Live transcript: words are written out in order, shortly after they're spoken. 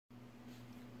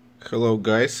Hello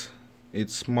guys,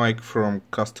 it's Mike from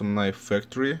Custom Knife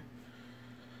Factory,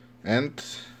 and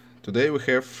today we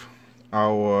have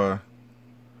our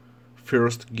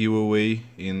first giveaway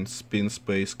in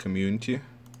SpinSpace community.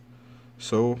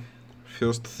 So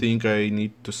first thing I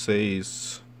need to say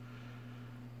is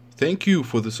thank you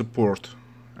for the support,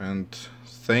 and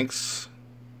thanks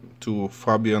to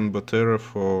Fabian Botera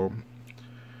for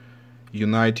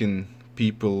uniting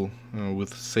people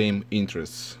with same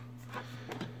interests.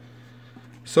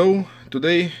 So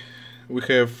today we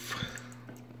have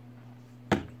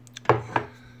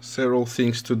several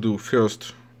things to do.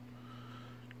 First,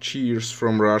 cheers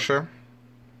from Russia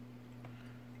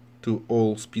to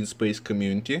all SpinSpace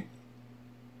community.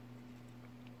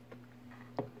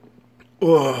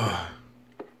 Oh.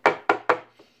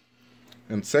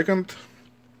 And second,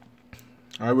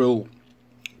 I will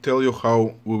tell you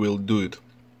how we will do it.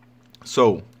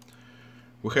 So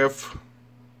we have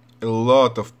a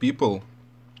lot of people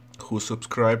who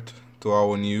subscribed to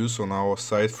our news on our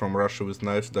site from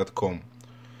russiawithknives.com.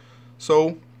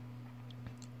 So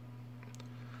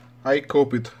I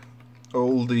copied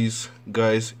all these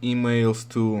guys' emails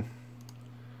to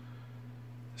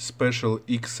special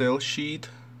Excel sheet.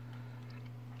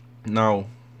 Now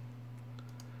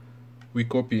we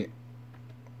copy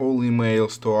all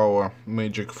emails to our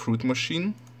magic fruit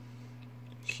machine.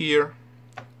 Here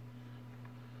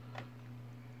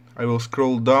I will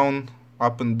scroll down,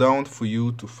 up and down, for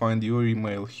you to find your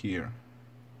email here.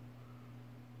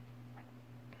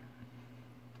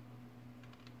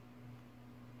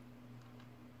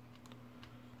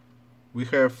 We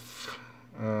have,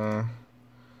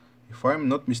 if I'm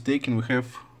not mistaken, we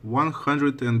have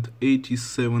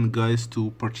 187 guys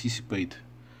to participate.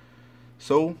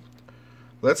 So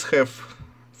let's have,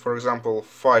 for example,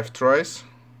 5 tries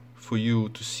for you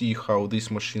to see how this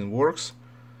machine works,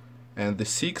 and the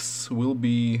 6th will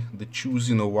be the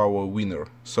choosing of our winner.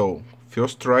 So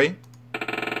first try,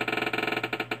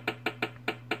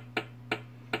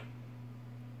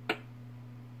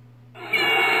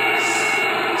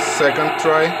 second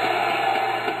try,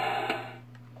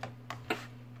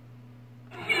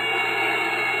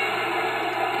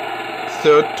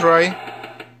 third try,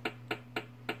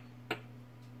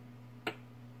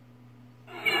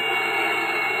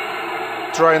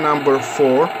 try number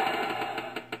 4,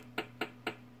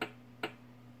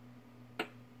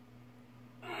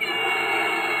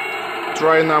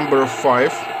 try number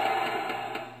 5,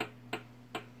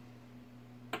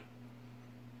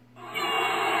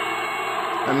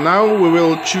 and now we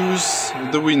will choose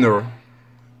the winner,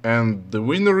 and the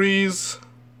winner is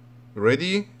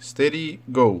ready, steady,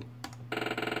 go.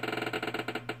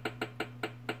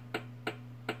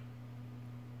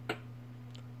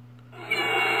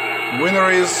 Winner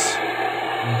is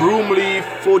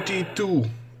Broomley42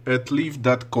 at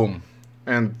leaf.com,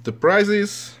 and the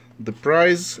prize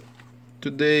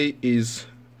today is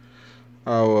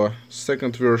our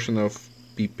second version of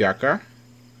Pepyakka,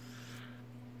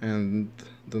 and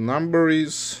the number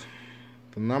is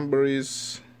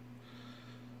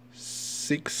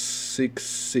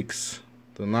 666,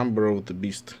 the number of the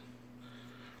beast.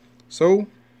 So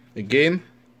again,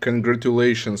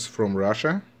 congratulations from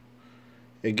Russia.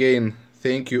 Again,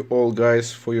 thank you all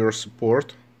guys for your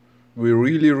support. We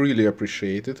really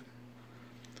appreciate it,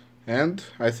 and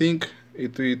I think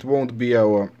it won't be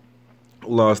our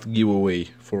last giveaway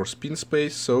for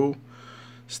SpinSpace, so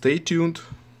stay tuned.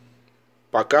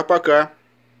 Пока-пока.